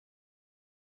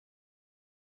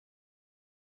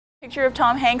Picture of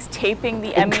Tom Hanks taping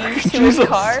the Emmy to his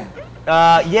car.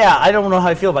 Yeah, I don't know how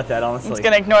I feel about that, honestly. He's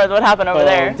gonna ignore what happened over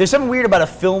there. There's something weird about a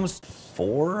film's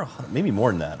 4, maybe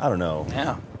more than that. I don't know.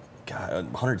 Yeah. God,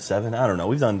 107. I don't know.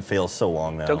 We've done fails so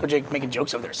long now. Don't go Jake making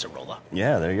jokes over there, Cirola.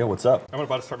 Yeah, there you go. What's up? I'm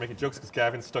about to start making jokes because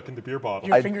Gavin's stuck in the beer bottle.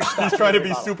 Your finger's stuck. He's trying to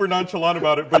be super nonchalant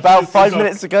about it. But About 5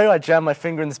 minutes ago, I jammed my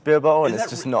finger in this beer bottle and Is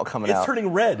it's that just not coming It's out. turning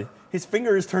red. His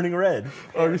finger is turning red.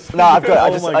 No, I've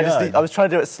got it. Oh my God. I was trying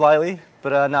to do it slyly,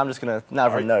 but now I'm just gonna. Now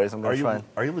everyone knows. I'm gonna try and.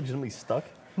 Are you legitimately stuck?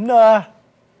 Nah.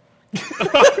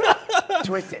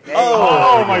 Twist it.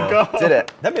 Oh my God. Did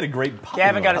it. That made a great pop.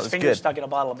 Gavin got his was finger good. stuck in a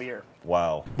bottle of beer.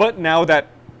 Wow. But now that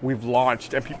we've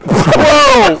launched and people...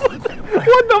 Whoa! What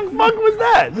the fuck was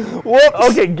that?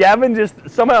 Whoops. Okay, Gavin just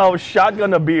somehow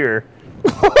shotgunned a beer.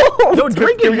 Don't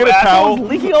drink it, Can we you get a asshole. towel? It's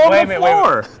leaking all over the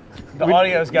floor. The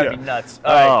audio's got to be nuts.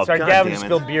 All right, sorry, God Gavin damn it.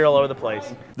 spilled beer all over the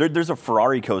place. There's a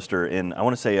Ferrari coaster in, I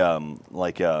want to say, in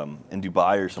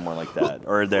Dubai or somewhere like that.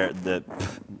 Or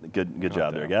good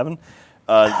job there, Gavin.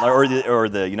 Or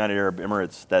the United Arab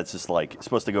Emirates. That's just like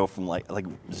supposed to go from like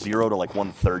 0 to like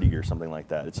 130 or something like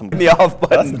that. It's some the off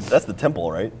button. That's the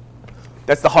temple, right?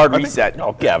 That's the hard reset.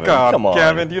 Oh, Gavin, God, come on.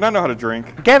 Gavin, do you not know how to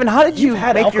drink? Gavin, how did you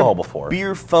had make alcohol your before.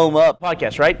 beer foam up?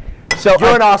 Podcast, right? So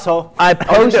You're an asshole. I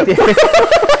posted.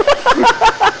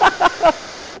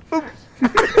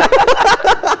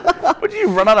 What, did you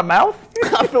run out of mouth?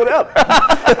 I filled up.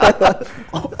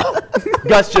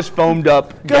 Gus just foamed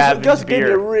up Gavin's Gus gave me a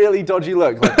beer. really dodgy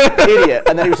look, like idiot,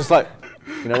 and then he was just like,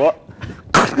 you know what?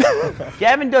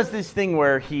 Gavin does this thing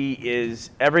where he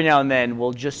is, every now and then,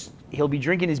 he'll be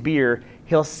drinking his beer,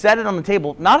 he'll set it on the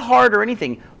table, not hard or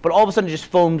anything, but all of a sudden it just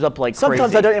foams up like Sometimes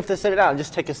crazy. I don't have to sit it down.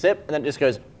 Just take a sip, and then it just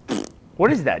goes.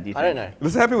 What is that, do you think? I don't know.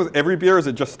 Does this happen with every beer or is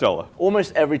it just Stella?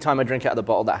 Almost every time I drink out of the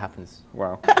bottle, that happens.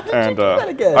 Wow. And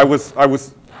I was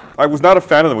not a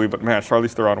fan of the movie, but man,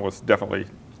 Charlize Theron was definitely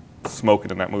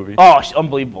smoking in that movie. Oh,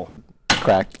 unbelievable.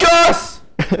 Crack. Gus!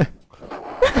 Gavin,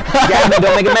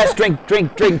 don't make a mess. Drink.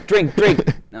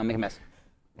 No, make a mess.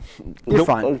 You're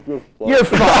fine. You're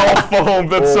fine. Oh, foam,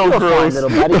 that's so You're gross. fine, little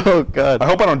buddy. Oh, God. I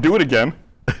hope I don't do it again.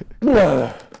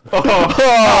 I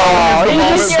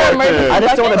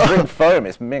just don't want to drink foam.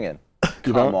 It's minging.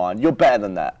 Come on, you're better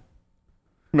than that.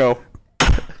 No.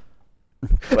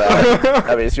 Well,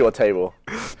 I mean, it's your table.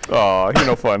 Oh, you're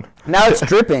no fun. Now it's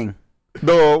dripping.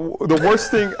 The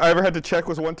worst thing I ever had to check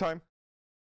was one time.